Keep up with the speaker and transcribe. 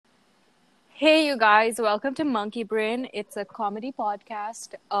Hey, you guys, welcome to Monkey Brain. It's a comedy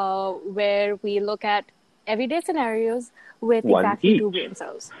podcast where we look at everyday scenarios with One exactly two each. brain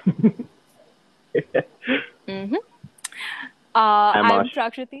cells. hmm I'm I'm Ash.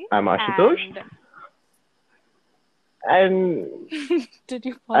 Prakriti, I'm Ashutosh, and and did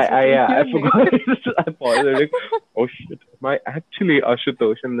you pause for I your name? forgot. I paused. I was like, oh shit, am I actually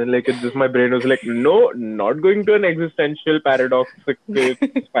Ashutosh? And then my brain was like, no, not going to an existential paradoxical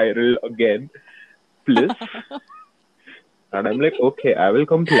spiral again, please. And I'm like, okay, I will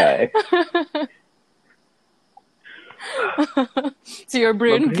comply. So your My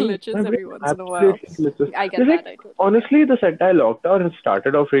brain brain, my glitches brain every once in a while. absolutely glitches. I get It's like that. I totally get honestly, this entire lockdown has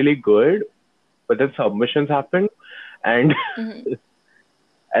started off really good, but then submissions happened, and that.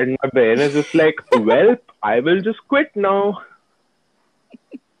 and my brain is just like, well, I will just quit now.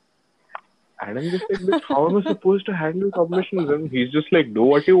 And I'm just like, bitch, how am I supposed to handle submissions? And he's just like, do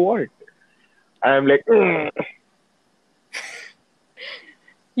what you want. And I'm like,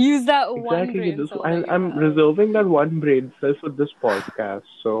 Use that one exactly. brain This, cell that and you I'm have. reserving that one brain cell for this podcast.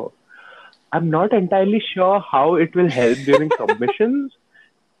 So I'm not entirely sure how it will help during submissions.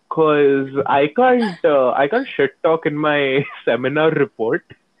 Cause I can't shit talk in my seminar report.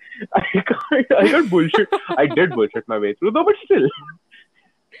 I can't bullshit. I did bullshit my way through though, but still.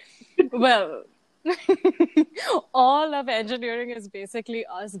 Well, all of engineering is basically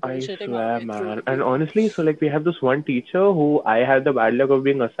us I bullshitting our swear, way man. through. And honestly, so like we have this one teacher who I had the bad luck of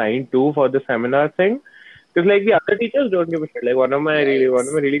being assigned to for the seminar thing. Because like the other teachers don't give a shit. Like one of my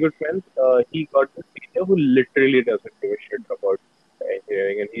Yikes. really good friends, he got this teacher who literally doesn't give a shit about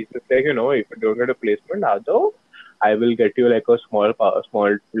engineering, and he's just like, if you don't get a placement, Ado, I will get you like a small,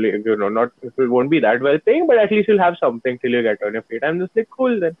 not it won't be that well paying, but at least you'll have something till you get on your feet. I'm just like,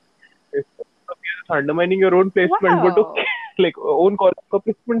 cool then. It's just undermining your own placement, but okay. Wow. Like own college का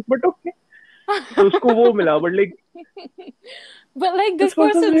placement, but okay. तो उसको वो मिला, but like But like this this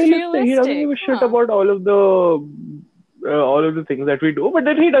person's person's realistic. He doesn't realistic, give a shit huh? about all of the things that we do, but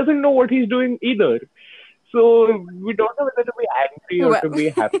then he doesn't know what he's doing either. So we don't know whether to be angry or Well, to be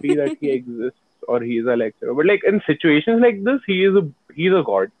happy that he exists or he's a lecturer. But like in situations like this, he's a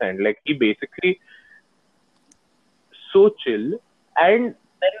godsend. Like he basically so chill. And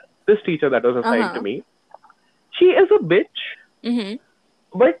then this teacher that was assigned to uh-huh. me, she is a bitch. Mm-hmm.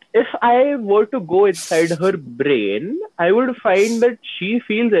 But if I were to go inside her brain, I would find that she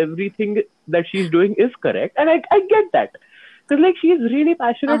feels everything that she's doing is correct. And I get that. Because like she's really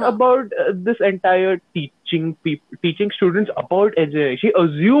passionate Uh-huh. about this entire teaching students about engineering. She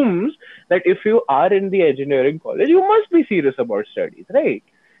assumes that if you are in the engineering college, you must be serious about studies, right?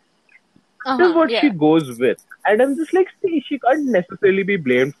 This is Uh-huh. what she Yeah. goes with. And I'm just like, see, she can't necessarily be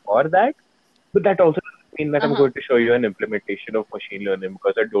blamed for that. But that also doesn't mean that I'm Uh-huh. going to show you an implementation of machine learning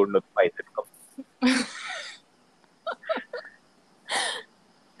because I don't know the Python code.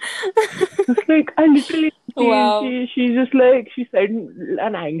 It's like I literally Wow. she just like she said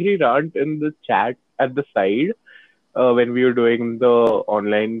an angry rant in the chat at the side when we were doing the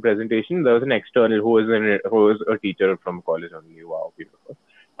online presentation. There was an external who was a teacher from college only. Wow, beautiful.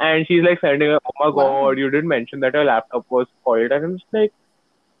 And she's like sending, "Oh my Wow. god, you didn't mention that your laptop was spoiled." And I'm just like,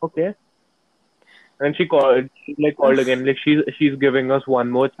 okay. And called again, like she's giving us one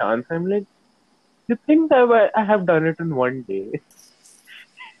more chance. I'm like, you think that I have done it in one day?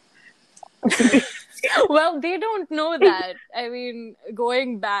 Well, they don't know that. I mean,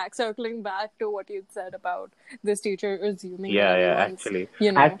 circling back to what you said about this teacher assuming that Yeah, everyone's,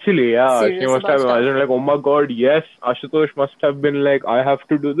 actually, yeah. She serious must about have stuff. imagined like, oh my god, yes. Ashutosh must have been like, I have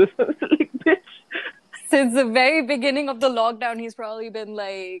to do this. Like, bitch. Since the very beginning of the lockdown, he's probably been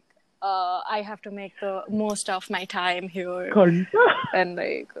like, I have to make the most of my time here Khanda. and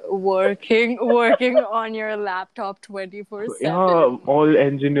like working on your laptop 24/7. Yeah, all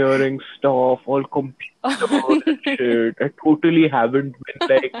engineering stuff, all computers and shit. I totally haven't been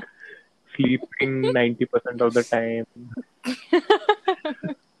like sleeping 90% of the time.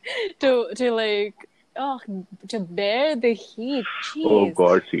 to like to bear the heat. Oh Jeez.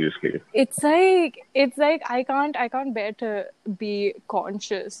 god, seriously. It's like I can't bear to be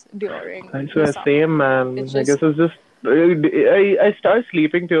conscious during I the swear, summer. same It's man. I guess just it's just I start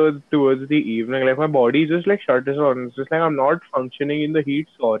sleeping towards the evening. Like my body just like shuts on. It's just like I'm not functioning in the heat.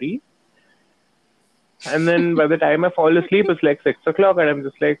 Sorry. And then by the time I fall asleep, it's like 6 o'clock, and I'm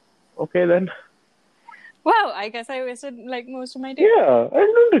just like, okay then. wow, I guess I wasted like most of my day. Yeah, I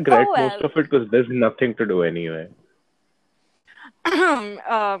don't regret Oh most well. of it because there's nothing to do anyway.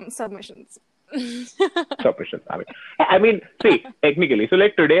 Submissions. submission. I mean, see, technically. So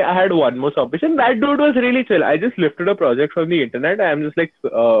like today I had one more submission. That dude was really chill. I just lifted a project from the internet. I'm just like,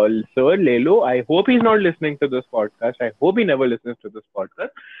 Sir Lelo, I hope he's not listening to this podcast. I hope he never listens to this podcast.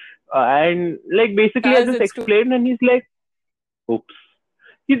 And like basically I As just it's too. explained and he's like, oops.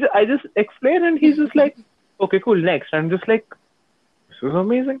 I just explained and he's just like, okay, cool, next. I'm just like, this is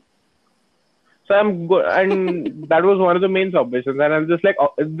amazing. So I'm good, and that was one of the main submissions. And I'm just like,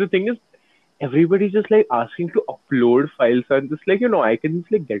 the thing is, everybody's just like asking to upload files, and just like I can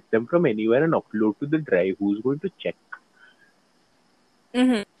just like get them from anywhere and upload to the drive. Who's going to check?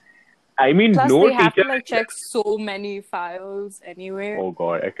 Mm-hmm. I mean, Plus, no they have teacher. to like check so many files anyway. Oh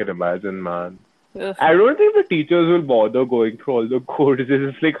god, I can imagine, man. Ugh. I don't think the teachers will bother going through all the codes. It's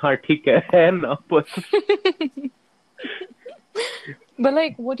just like, हाँ ठीक है ना बस. But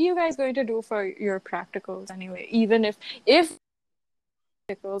like, what are you guys going to do for your practicals anyway? Even if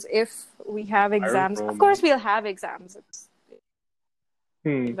practicals, if we have exams, know, of course we'll have exams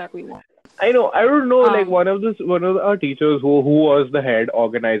that we want. I know. I don't know. Like one of our teachers who was the head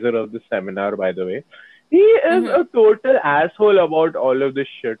organizer of the seminar, by the way, he is a total asshole about all of this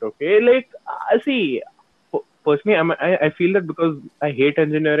shit. Okay, like see, personally, I feel that because I hate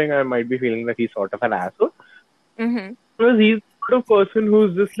engineering, I might be feeling that he's sort of an asshole. Because he's the sort of person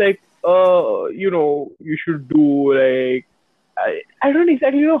who's just like, you should do like, I don't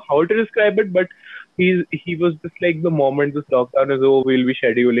exactly know how to describe it, but he was just like, the moment this lockdown is over, we'll be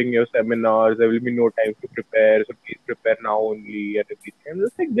scheduling your seminars. There will be no time to prepare, so please prepare now only and everything. I'm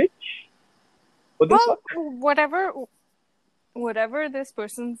just like, bitch. What the fuck? Whatever this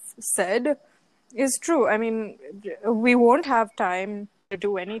person said is true. I mean, we won't have time to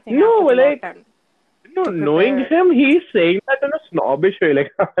do anything. No, after the like. lockdown. No, knowing him, he's saying that in a snobbish way,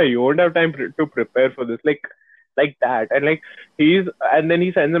 like, you won't have time to prepare for this, like that. And like, and then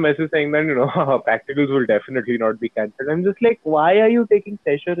he sends a message saying that, practicals will definitely not be cancelled. I'm just like, why are you taking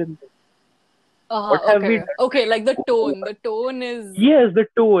pleasure in this? What have we done? Okay, like the tone is... Yes, the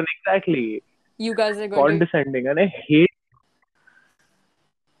tone, exactly. You guys are going condescending, and I hate...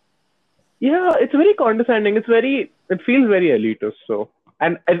 Yeah, it's very condescending. It feels very elitist, so...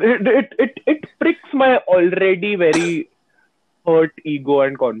 And it pricks my already very hurt ego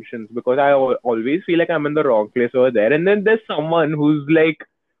and conscience, because I always feel like I'm in the wrong place over there. And then there's someone who's like,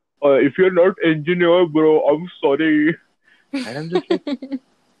 if you're not engineer, bro, I'm sorry. And I'm just like,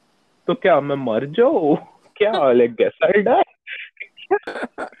 so kya, मैं मर जाऊँ? Kya, like, guess I'll die?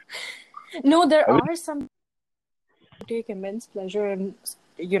 No, there are some who take immense pleasure in,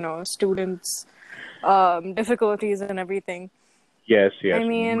 students' difficulties and everything. Yes. I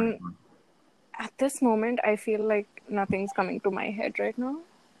mean, at this moment, I feel like nothing's coming to my head right now.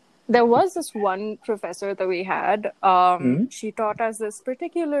 There was this one professor that we had. She taught us this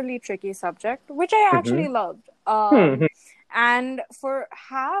particularly tricky subject, which I actually loved. And for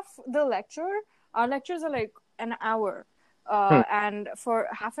half the lecture, our lectures are like an hour. And for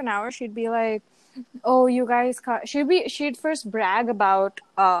half an hour, she'd be like, oh, you guys can't... She'd first brag about...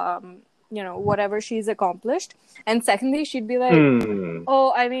 whatever she's accomplished. And secondly, she'd be like,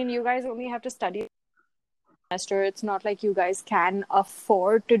 oh, I mean, you guys only have to study semester. It's not like you guys can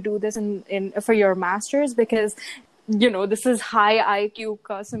afford to do this in for your masters, because, this is high IQ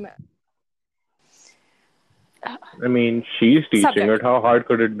semester. I mean, she's teaching it. How hard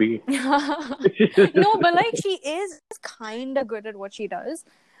could it be? No, but like, she is kind of good at what she does.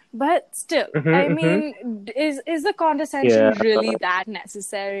 But still, I mean, is the condescension really that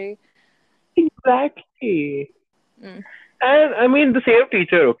necessary? Exactly. And I mean, the same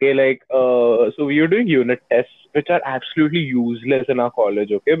teacher, okay, like, so we were doing unit tests, which are absolutely useless in our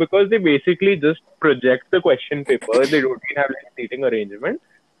college, okay, because they basically just project the question paper. They don't even have like seating arrangement.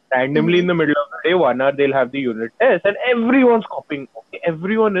 Randomly in the middle of the day, 1 hour, they'll have the unit test, and everyone's copying. Okay,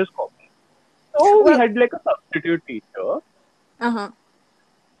 everyone is copying. So we had like a substitute teacher.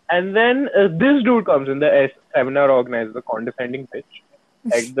 And then this dude comes in, the seminar organizer, the condescending bitch.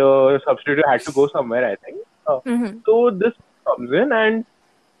 Like, the substitute had to go somewhere, I think. So this comes in, and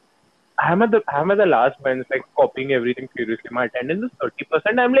I'm at the last bench, like, copying everything furiously. My attendance is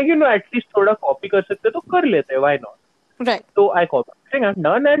 30%. I'm like, at least thoda copy kar sakte to kar lete, why not? Right. So I copy everything, I'm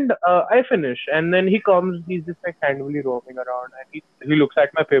done, and I finish. And then he comes, he's just like randomly roaming around, and he looks at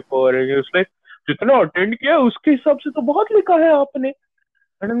my paper, and he's like, जितना attend किया उसके हिसाब से तो बहुत लिखा है आपने.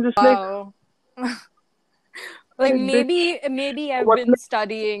 And I'm just like... Like, maybe I've been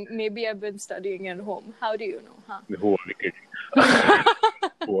studying. Maybe I've been studying at home. How do you know, huh? Who are we kidding?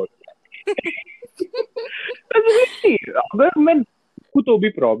 अगर मैं लिखूं तो भी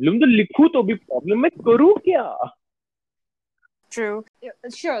प्रॉब्लम, तो लिखूं तो भी प्रॉब्लम, मैं करूं क्या? True.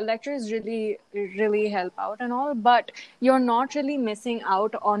 sure, lectures really help out and all, but you're not really missing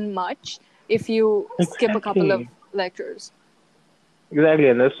out on much if you skip a couple of Exactly. lectures. Exactly.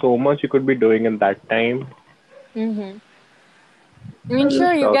 And there's so much you could be doing in that time. Mm-hmm. I mean, That sure,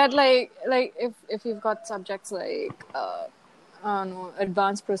 just you sucks. get like if you've got subjects like I don't know,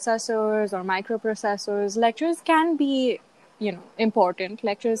 advanced processors or microprocessors, lectures can be, important.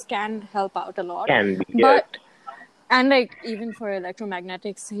 Lectures can help out a lot, Can be, yes. but and like even for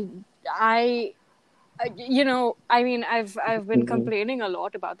electromagnetics, I I mean, I've been Mm-hmm. complaining a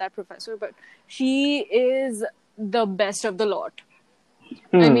lot about that professor, but she is the best of the lot.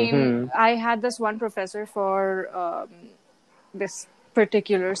 I mean, Hmm. I had this one professor for this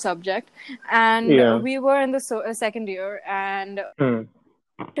particular subject, and Yeah. we were in the second year, and Hmm.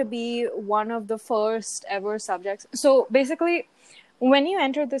 to be one of the first ever subjects. So basically, when you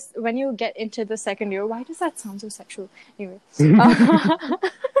get into the second year, why does that sound so sexual? Anyway,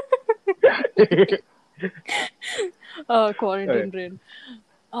 quarantine Alright. brain.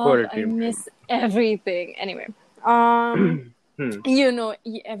 I Quarantine. miss everything. Anyway, Hmm.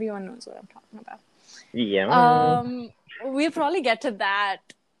 everyone knows what I'm talking about. Yeah. We'll probably get to that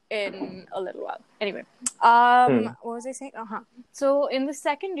in a little while. Anyway, Hmm. what was I saying? So in the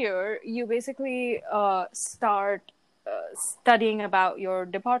second year, you basically start studying about your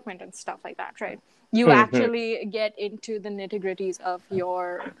department and stuff like that, right? You Hmm. Hmm. actually get into the nitty gritties of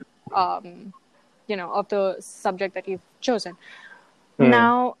your, of the subject that you've chosen. Hmm.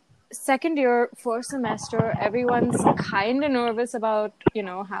 Now, second year, first semester, everyone's kind of nervous about,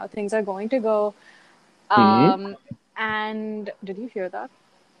 how things are going to go. Hmm. And did you hear that?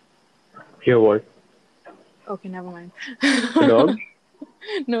 Hear what? Okay, never mind. The dog?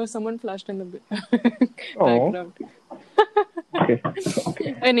 No, someone flushed in the Oh. background. Okay.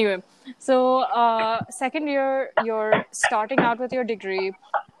 Okay. Anyway, so second year, you're starting out with your degree.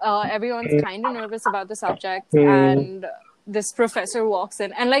 Everyone's kind of nervous about the subjects, Hmm. and this professor walks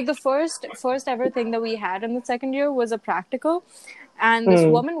in, and like the first ever thing that we had in the second year was a practical, and this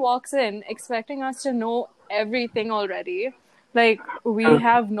Hmm. woman walks in expecting us to know everything already, like we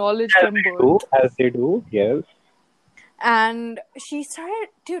have knowledge As from they do. birth. As they do. Yes. And she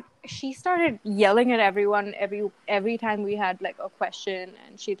started yelling at everyone every time we had like a question,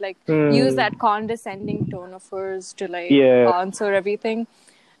 and she'd like use Hmm. that condescending tone of hers to like Yeah. answer everything,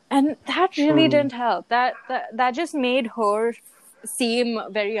 and that really Hmm. didn't help. That just made her seem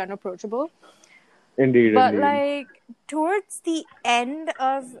very unapproachable. Indeed. But Indeed. like towards the end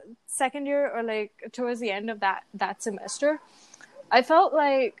of second year, or like towards the end of that semester, I felt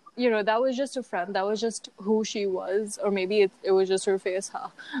like, that was just a friend. That was just who she was. Or maybe it was just her face,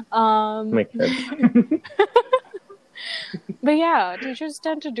 huh? Makes sense. But yeah, teachers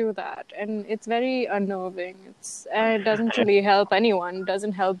tend to do that. And it's very unnerving. And it doesn't really help anyone. It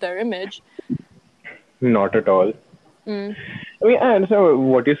doesn't help their image. Not at all. Mm. I mean, I understand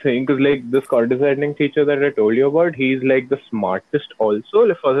what you're saying because, like, this condescending teacher that I told you about, he's like the smartest also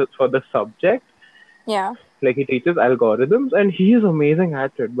like, for the subject. Yeah. Like, he teaches algorithms and he is amazing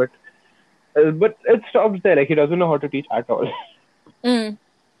at it. But it stops there. Like, he doesn't know how to teach at all. Mm.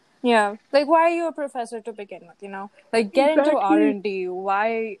 Yeah. Like, why are you a professor to begin with? Like, get into Exactly. R&D.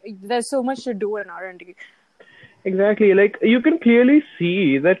 Why? There's so much to do in R&D. Exactly. Like, you can clearly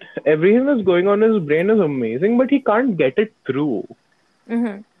see that everything that's going on in his brain is amazing, but he can't get it through.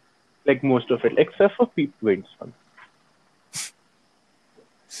 Mm-hmm. Like, most of it, except for Pete Winston.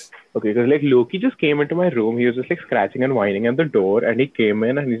 Okay, because like Loki just came into my room. He was just like scratching and whining at the door, and he came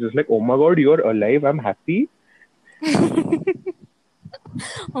in and he's just like, "Oh my god, you're alive! I'm happy."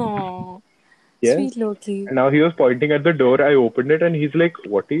 Oh, Yes. sweet Loki. And now he was pointing at the door. I opened it, and he's like,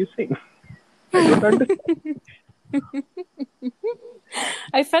 "What are you saying?" I don't understand.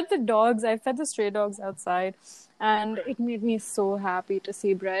 I fed the dogs. I fed the stray dogs outside, and it made me so happy to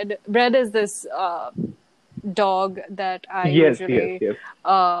see Bread. Bread is this dog that I Yes, yes, usually, yes,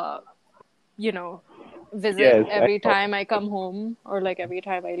 uh, you know, visit yes. I every know. time I come home, or like every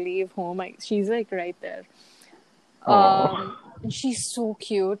time I leave home. She's like right there. Oh, And she's so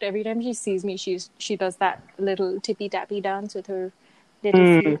cute. Every time she sees me, she does that little tippy tappy dance with her little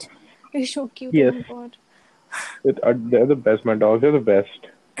hmm. feet. It's so cute. Oh Yes. my god. They're the best. My dogs are the best.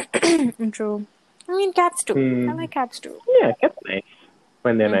 True. I mean, cats too. I Hmm. like cats too. Yeah, cats are nice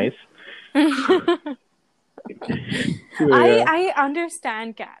when they're Mm-hmm. nice. Yeah. I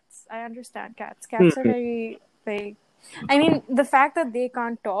understand cats. I understand cats. Cats are Hmm. very like. I mean, the fact that they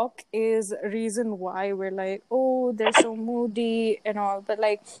can't talk is a reason why we're like, oh, they're so moody and all. But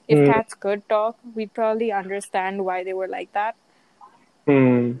like, if Hmm. cats could talk, we'd probably understand why they were like that.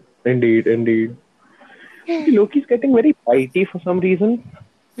 Hmm. Indeed, indeed. Loki's getting very bitey for some reason.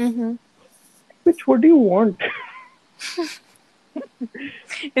 Mm-hmm. Which, what do you want?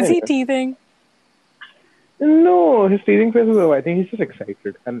 Is he teething? No, his teething phase is over. I think he's just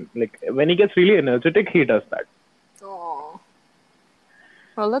excited. And like when he gets really energetic, he does that. Oh.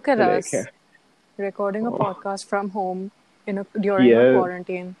 Well, look at us. Yeah. Recording a podcast from home during a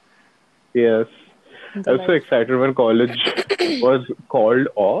quarantine. Yes. I was so excited when college was called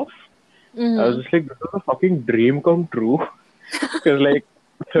off. I was just like, this is a fucking dream come true. Because like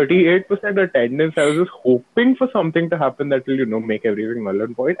 38% attendance, I was just hoping for something to happen that will, make everything null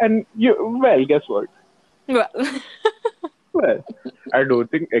and void. And guess what? Well, I don't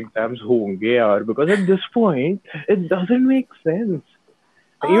think exams honge yaar, because at this point, it doesn't make sense.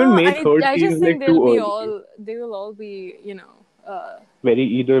 Even May 3rd I just seems think like too early. they will all be,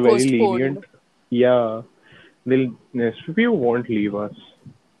 Very postponed. lenient. Yeah. SPPU won't leave us.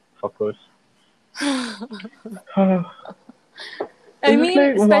 Fuckers. I mean,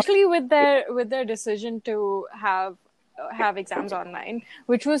 especially with their decision to have exams online,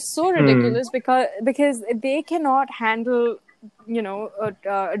 which was so ridiculous because they cannot handle,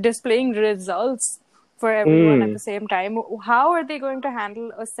 displaying results for everyone at the same time. How are they going to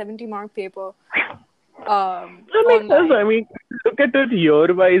handle a 70-mark paper? That makes sense. I mean, look at it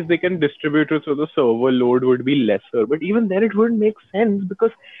year-wise, they can distribute it so the server load would be lesser. But even then, it wouldn't make sense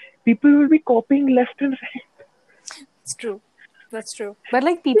because people will be copying left and right. It's true. That's true. But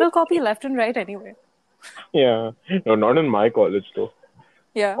like people copy left and right anyway. Yeah. No, not in my college though.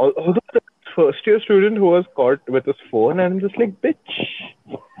 Yeah. Although the first-year student who was caught with his phone, and I'm just like, bitch,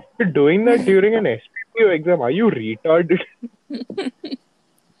 you're doing that during an SPPU exam. Are you retarded?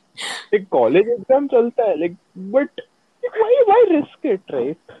 Like college exam chalta hai, like, but why risk it,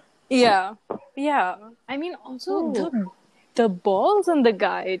 right? Yeah. I mean, also the balls on the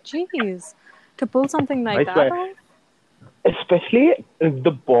guy, jeez, to pull something like that off. Especially the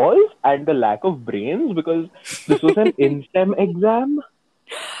balls and the lack of brains, because this was an in-STEM exam.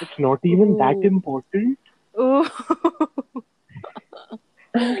 It's not even that important. Ooh.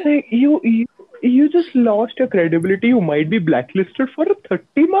 Like you just lost your credibility. You might be blacklisted for a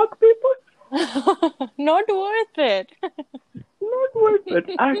 30-mark paper. Not worth it. Not worth it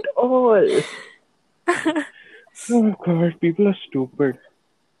at all. Oh God, people are stupid.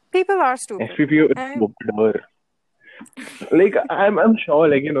 People are stupid. SPPU is stupid. Like I'm sure,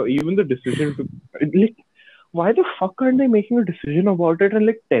 like even the decision to like, why the fuck aren't they making a decision about it and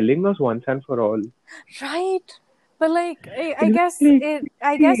like telling us once and for all? Right. But like, I guess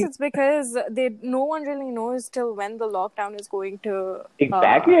it's because no one really knows till when the lockdown is going to.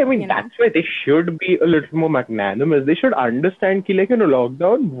 Exactly. I mean, that's why they should be a little more magnanimous. They should understand that,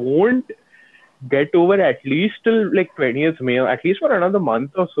 lockdown won't get over at least till like 20th May, or at least for another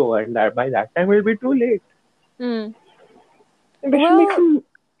month or so, and that by that time it'll be too late. They should make some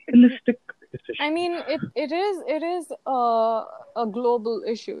realistic decisions. I mean, it is a global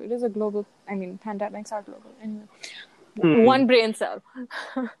issue. It is a global. I mean, pandemics are global. Anyway, one brain cell.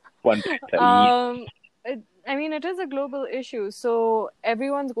 One brain cell. I mean, it is a global issue. So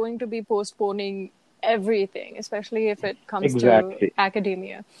everyone's going to be postponing everything, especially if it comes to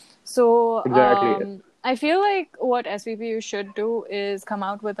academia. So I feel like what SPPU should do is come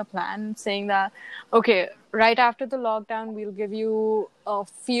out with a plan saying that, okay, right after the lockdown, we'll give you a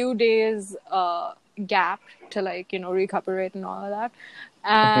few days gap to recuperate and all of that.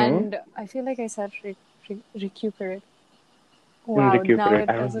 And I feel like I said recuperate. Wow, now it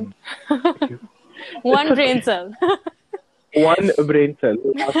doesn't. One brain cell. One brain cell.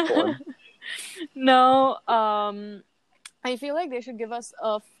 Last one. No, I feel like they should give us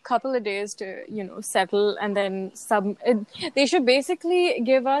a couple of days to, settle, and then they should basically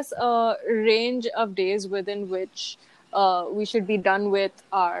give us a range of days within which we should be done with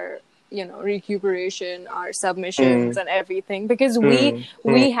our, recuperation, our submissions and everything, because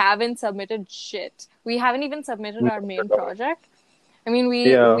we haven't submitted shit. We haven't even submitted our main project. I mean,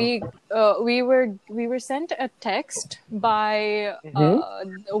 we were sent a text by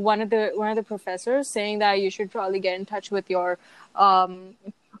one of the professors saying that you should probably get in touch with your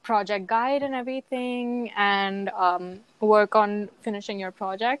project guide and everything, and work on finishing your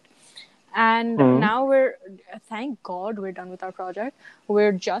project. And now thank God we're done with our project.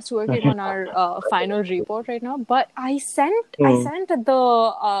 We're just working on our final report right now. But I sent the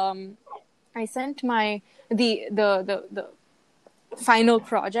final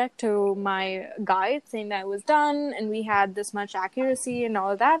project to my guide saying that it was done and we had this much accuracy and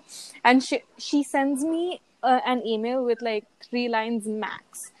all that, and she sends me an email with like 3 lines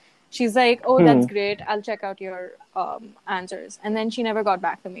max. She's like, oh, that's great, I'll check out your answers, and then she never got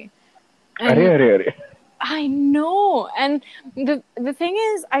back to me. And I know. And the thing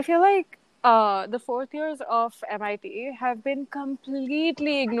is, I feel like the fourth years of MIT have been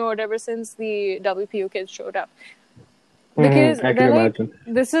completely ignored ever since the WPU kids showed up. Because I can they're like, imagine.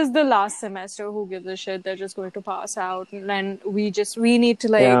 this is the last semester, who gives a shit? They're just going to pass out. And then we need to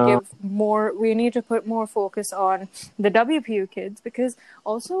Yeah. we need to put more focus on the WPU kids. Because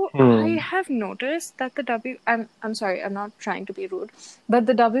also, I have noticed that I'm sorry, I'm not trying to be rude, but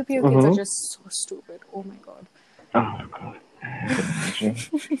the WPU kids are just so stupid. Oh my God. Oh, God.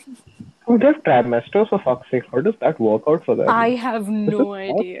 Oh, they're trimesters, for fuck's sake. How does that work out for them? I have This no is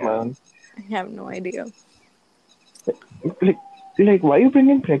nuts, idea. man. I have no idea. Like, why are you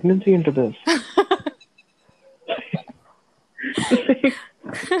bringing pregnancy into this?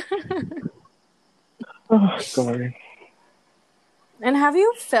 Oh, God. And have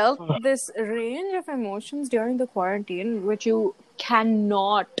you felt this range of emotions during the quarantine, which you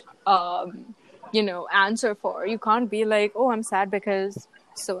cannot, answer for? You can't be like, oh, I'm sad because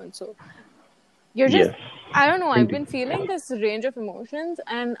so and so. You're just, Yes, I don't know. I've indeed. been feeling this range of emotions,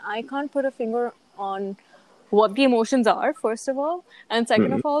 and I can't put a finger on what the emotions are, first of all, and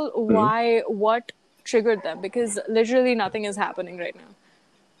second of all, what triggered them, because literally nothing is happening right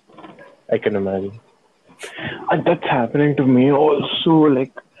now. I can imagine. And that's happening to me also.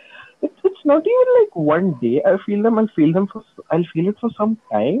 Like, it's not even like one day I feel them. I'll feel it for some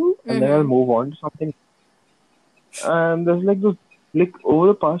time, and then I'll move on to something. And there's like this, like over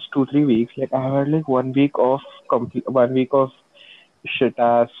the past 2 3 weeks, like I had like 1 week of 1 week of shit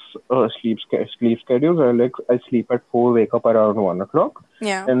ass sleep schedules. I sleep at 4, wake up around 1 o'clock,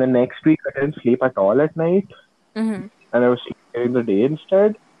 Yeah. and the next week I didn't sleep at all at night, and I was sleeping during the day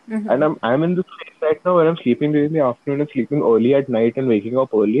instead. And I'm in this phase right now where I'm sleeping during the afternoon and sleeping early at night and waking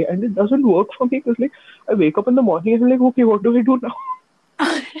up early, and it doesn't work for me because like I wake up in the morning and I'm like, okay, what do I do now?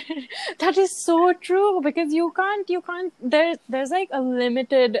 That is so true, because you can't there's like a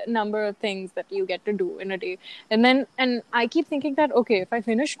limited number of things that you get to do in a day. And I keep thinking that, okay, if I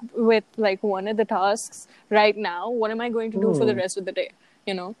finish with like one of the tasks right now, what am I going to do for the rest of the day?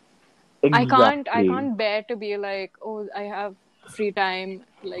 You know? I Exactly. can't bear to be like, oh, I have free time,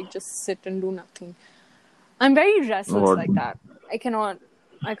 like just sit and do nothing. I'm very restless like that. I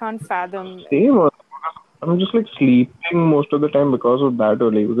can't fathom. Same. I'm just like sleeping most of the time because of that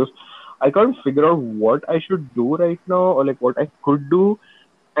only. Because I can't figure out what I should do right now or like what I could do,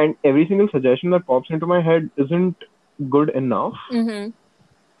 and every single suggestion that pops into my head isn't good enough.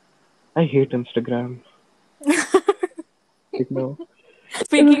 I hate Instagram. Like, no.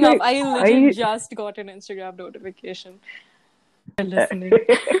 Speaking of, Like, I legit just got an Instagram notification. They're listening.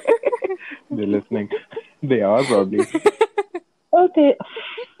 They're listening. They are probably. Okay.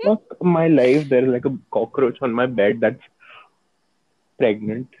 Fuck my life. There's like a cockroach on my bed that's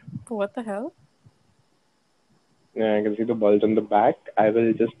pregnant. What the hell? Yeah, I can see the bulge on the back. I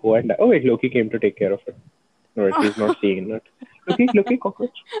will just go and... Oh, wait, Loki came to take care of it. No, he's not seeing it. Loki,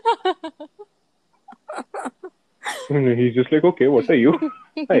 cockroach. And he's just like, okay, what are you?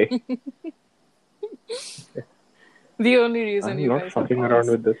 Hi. The only reason I'm you not guys fucking have around pals.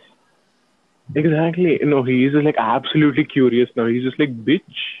 with this. Exactly. No, he's just like absolutely curious now. He's just like, bitch,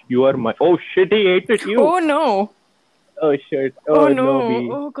 you are my... Oh, shit, he ate it, you. Oh no! Oh, shit. Oh Oh, no!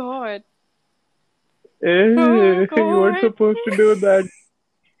 no, Oh god! Oh You weren't god! supposed to do that.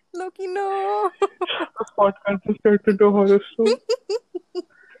 Loki, no! The podcast has turned into a horror story.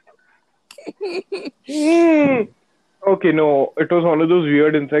 Okay, no. It was one of those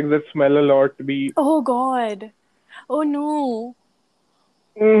weird insects that smell a lot. Oh god! Oh no!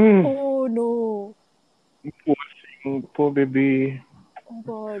 Mm. Oh no! Poor baby. Oh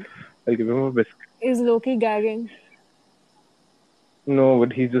god! I'll give him a biscuit. Is Loki gagging? No,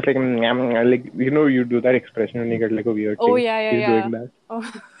 but he's just like, like, you do that expression and you get like a weird Oh taste. yeah, He's yeah. doing that.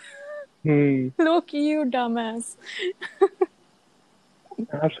 Oh. Hmm. Loki, you dumbass.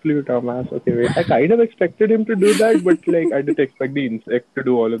 Absolute dumbass. Okay, wait. I kind of expected him to do that, but like I didn't expect the insect to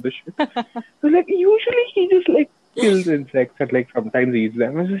do all of the shit. So like usually he just like kills insects and like sometimes eats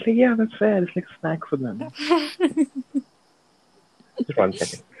them. I was just like, yeah, that's fair. It's like a snack for them. Just 1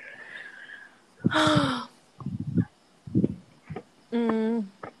 second.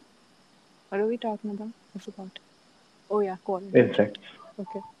 What are we talking about? I forgot. Oh yeah, quarantine. Insects.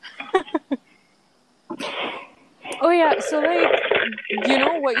 Okay. Oh yeah, so like, you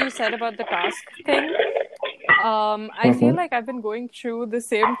know what you said about the task thing? I feel like I've been going through the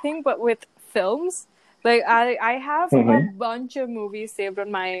same thing, but with films. Like I have a bunch of movies saved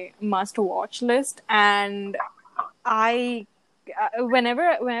on my must-watch list, and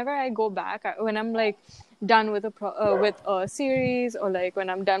whenever I go back, when I'm like done with a series, or like when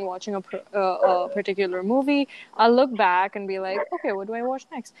I'm done watching a particular movie, I'll look back and be like, okay, what do I watch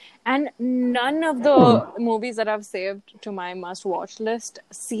next? And none of the movies that I've saved to my must-watch list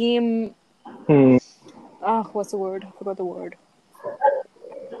seem... what's the word? I forgot the word.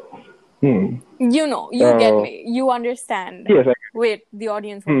 You know, you get me. You understand. Yes. Wait, the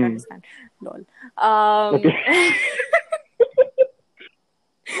audience won't understand. Lol. Okay.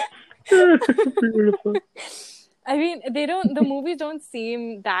 Beautiful. I mean, the movies don't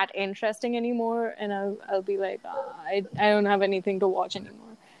seem that interesting anymore, and I'll be like, I don't have anything to watch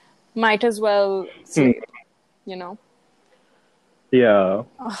anymore. Might as well sleep, you know? Yeah.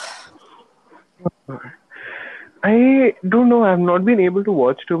 I don't know. I've not been able to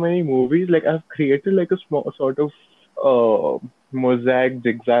watch too many movies. Like, I've created like a small sort of mosaic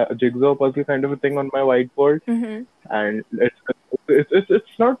jigsaw puzzle kind of a thing on my whiteboard, and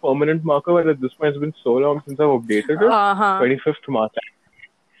it's not permanent marker, but at this point, it's been so long since I've updated it. 25th March.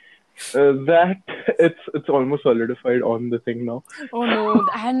 That it's almost solidified on the thing now. Oh no,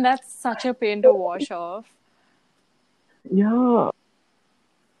 and that's such a pain to wash off. Yeah.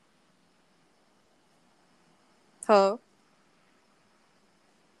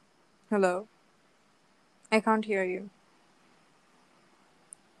 Hello? I can't hear you.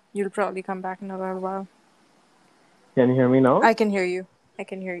 You'll probably come back in a little while. Can you hear me now? I can hear you.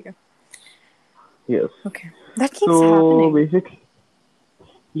 Yes. Okay. That keeps happening. Basically,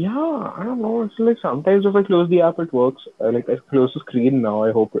 yeah, I don't know. It's like sometimes if I close the app, it works. Like I close the screen now.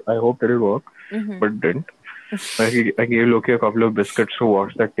 I hope it'll work, but it didn't. I gave Loki a couple of biscuits to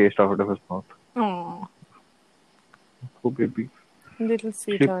wash that taste out of his mouth. Aww. Oh baby. Little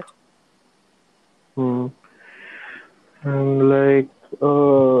sweetheart. And like,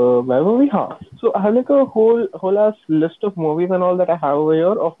 where were we? So I have like a whole ass list of movies and all that I have over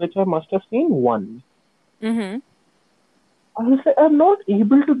here, of which I must have seen one. Honestly, I'm not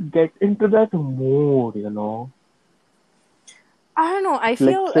able to get into that mood, you know. I don't know. I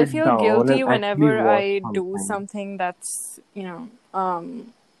feel guilty whenever I do something that's,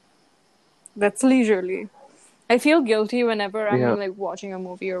 that's leisurely. I feel guilty whenever I'm like watching a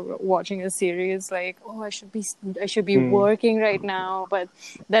movie or watching a series. Like, oh, I should be working right now, but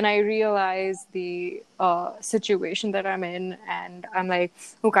then I realize the situation that I'm in, and I'm like,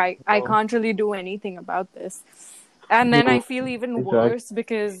 look, I can't really do anything about this. And then I feel even worse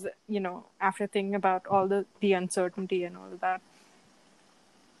because, after thinking about all the uncertainty and all of that.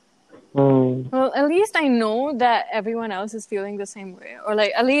 Well, at least I know that everyone else is feeling the same way. Or,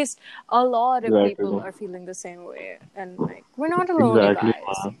 like, at least a lot of people are feeling the same way. And, like, we're not alone, guys.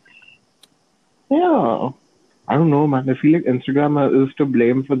 Yeah. I don't know, man. I feel like Instagram is to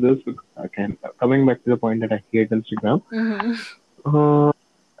blame for this. Again, coming back to the point that I hate Instagram.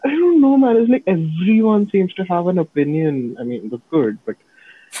 I don't know, man. It's like everyone seems to have an opinion. I mean, that's good, but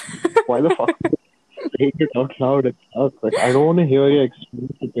why the fuck say it out loud? It sucks. Like, I don't want to hear your extreme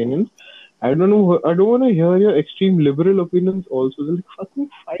opinions. I don't want to hear your extreme liberal opinions also. Like, fucking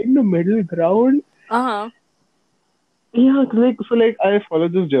find a middle ground. Yeah, like I follow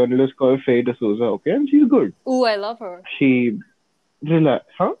this journalist called Faye D'Souza, okay, and she's good. Ooh, I love her. I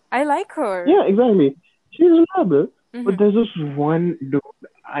like her. Yeah, exactly. She's reliable. But there's this one dude,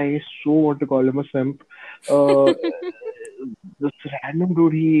 I so want to call him a simp. This random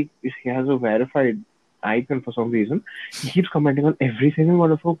dude, he has a verified icon for some reason. He keeps commenting on every single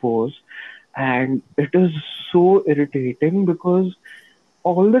one of her posts, and it is so irritating because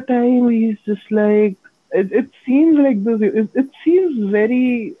all the time he's just like, it seems like this. It seems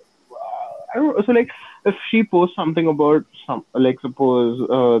very. I don't know. So like, if she posts something about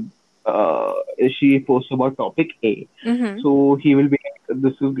suppose she posts about topic A, so he will be like,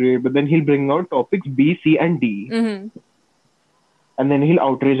 this is great, but then he'll bring out topics B, C, and D, and then he'll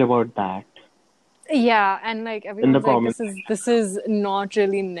outrage about that. Yeah, and like everyone's like, this is not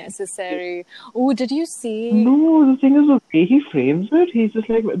really necessary. Oh, did you see? No, the thing is, the way he frames it, he's just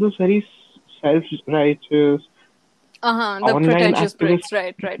like this very self-righteous, the pretentious pricks,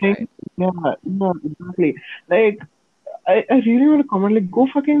 right. Yeah, exactly. Like, I really want to comment, like, go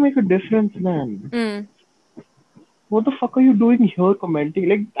fucking make a difference, man. What the fuck are you doing here commenting?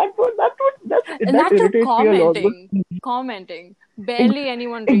 Like, that irritates me a lot. Commenting. Barely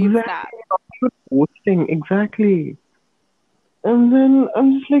anyone reads that. Posting, exactly. And then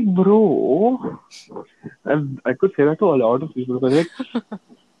I'm just like, bro, I could say that to a lot of people, because like,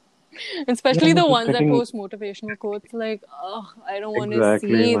 especially the ones that post motivational quotes, like, oh, I don't want to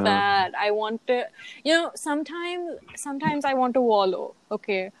see that. I want to, sometimes I want to wallow.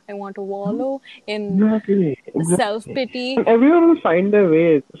 Okay, I want to wallow in self-pity. Everyone will find their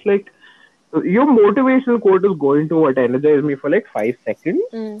way. It's like, Your motivational quote is going to what energize me for like 5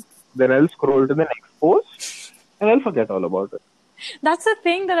 seconds. Then I'll scroll to the next post and I'll forget all about it. That's the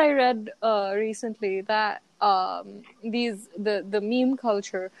thing that I read recently, that the meme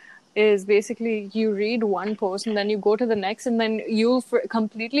culture is basically you read one post and then you go to the next and then you'll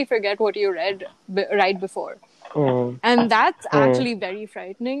completely forget what you read right before. And that's actually very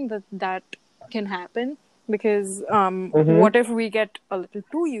frightening that can happen, because what if we get a little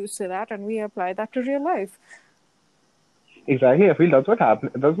too used to that and we apply that to real life? Exactly, I feel that's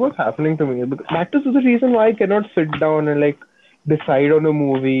what's happening to me. That is the reason why I cannot sit down and like decide on a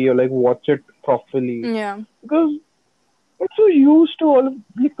movie or like watch it properly. Yeah. Because I'm so used to all of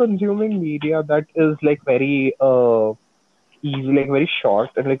like consuming media that is like very easy, like very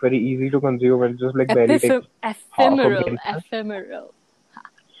short and like very easy to consume, and just like barely takes half a brain. Ephemeral.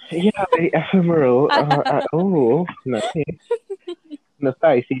 Yeah, very ephemeral. Oh, nice. That's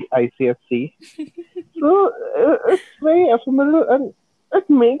the ICFC. So it's very ephemeral, and it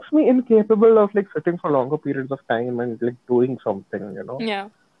makes me incapable of like sitting for longer periods of time and like doing something, you know. Yeah.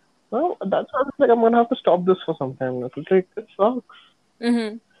 Well, that's why I was like, I'm gonna have to stop this for some time. It's like it sucks.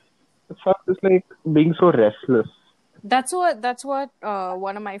 Mm-hmm. It sucks. It's like being so restless. That's what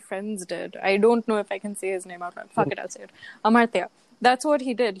one of my friends did. I don't know if I can say his name out loud. Fuck it, I'll say it. Amartya. That's what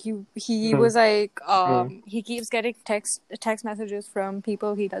he did. He was like, he keeps getting text messages from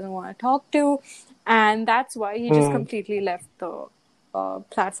people he doesn't want to talk to, and that's why he just completely left the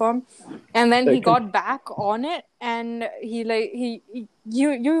platform. And then he got back on it, and you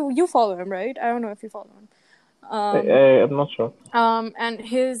follow him, right? I don't know if you follow him. I'm not sure. And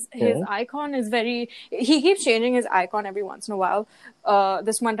his icon is he keeps changing his icon every once in a while.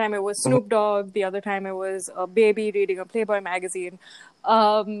 This one time it was Snoop Dogg, the other time it was a baby reading a Playboy magazine,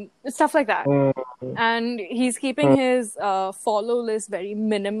 stuff like that. And he's keeping his follow list very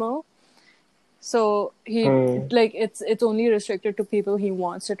minimal. So he like it's only restricted to people he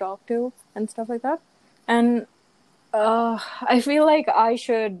wants to talk to and stuff like that. And I feel like I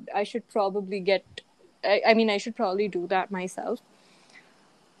should probably get. I mean, I should probably do that myself.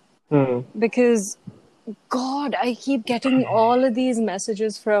 Because, God, I keep getting all of these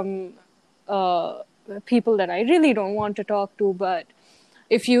messages from people that I really don't want to talk to. But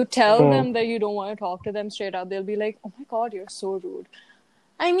if you tell them that you don't want to talk to them straight up, they'll be like, "Oh my God, you're so rude."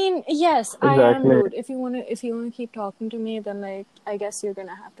 I mean, yes, exactly. I am rude. If you want to keep talking to me, then like I guess you're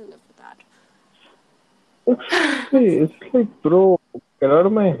gonna have to live with that. It's like, bro, get out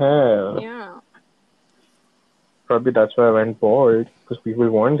of my hair. Yeah. Probably that's why I went bald, because people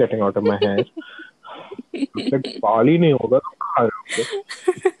weren't getting out of my hair. Like, Bali nahi hoga to kahan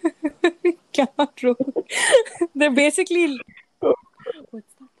rahoge? Kya bro? They're basically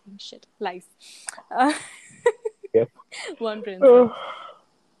what's that thing? Shit, life. Yes. One princess.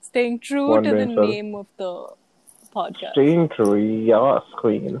 Staying true to the name of the podcast. Staying true, yes,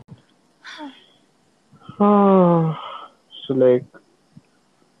 queen. So like.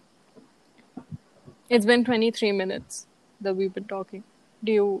 It's been 23 minutes that we've been talking.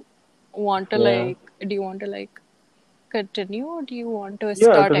 Do you want to continue, or do you want to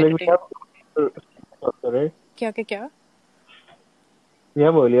start editing? Right? Kya? We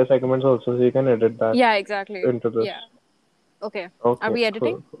have earlier segments also, so you can edit that. Yeah, exactly. Into this. Yeah. Okay. Are we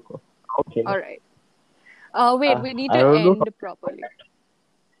editing? Cool. Okay. All right. Wait, we need to end properly.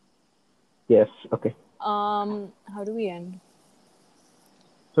 Yes. Okay. How do we end?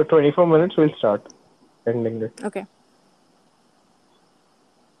 So 24 minutes, we'll start ending it. Okay.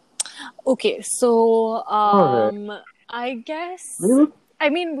 Okay, so I guess I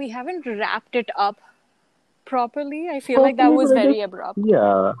mean we haven't wrapped it up properly. I feel like that was very abrupt.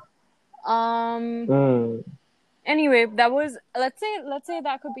 Yeah. Anyway, that was let's say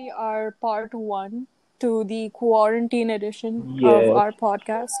that could be our part 1 to the quarantine edition of our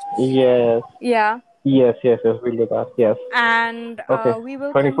podcast. Yes. Yeah. Yes, we'll do that. Yes. And we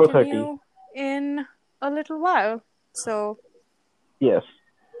will continue in a little while. So yes.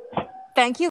 Thank you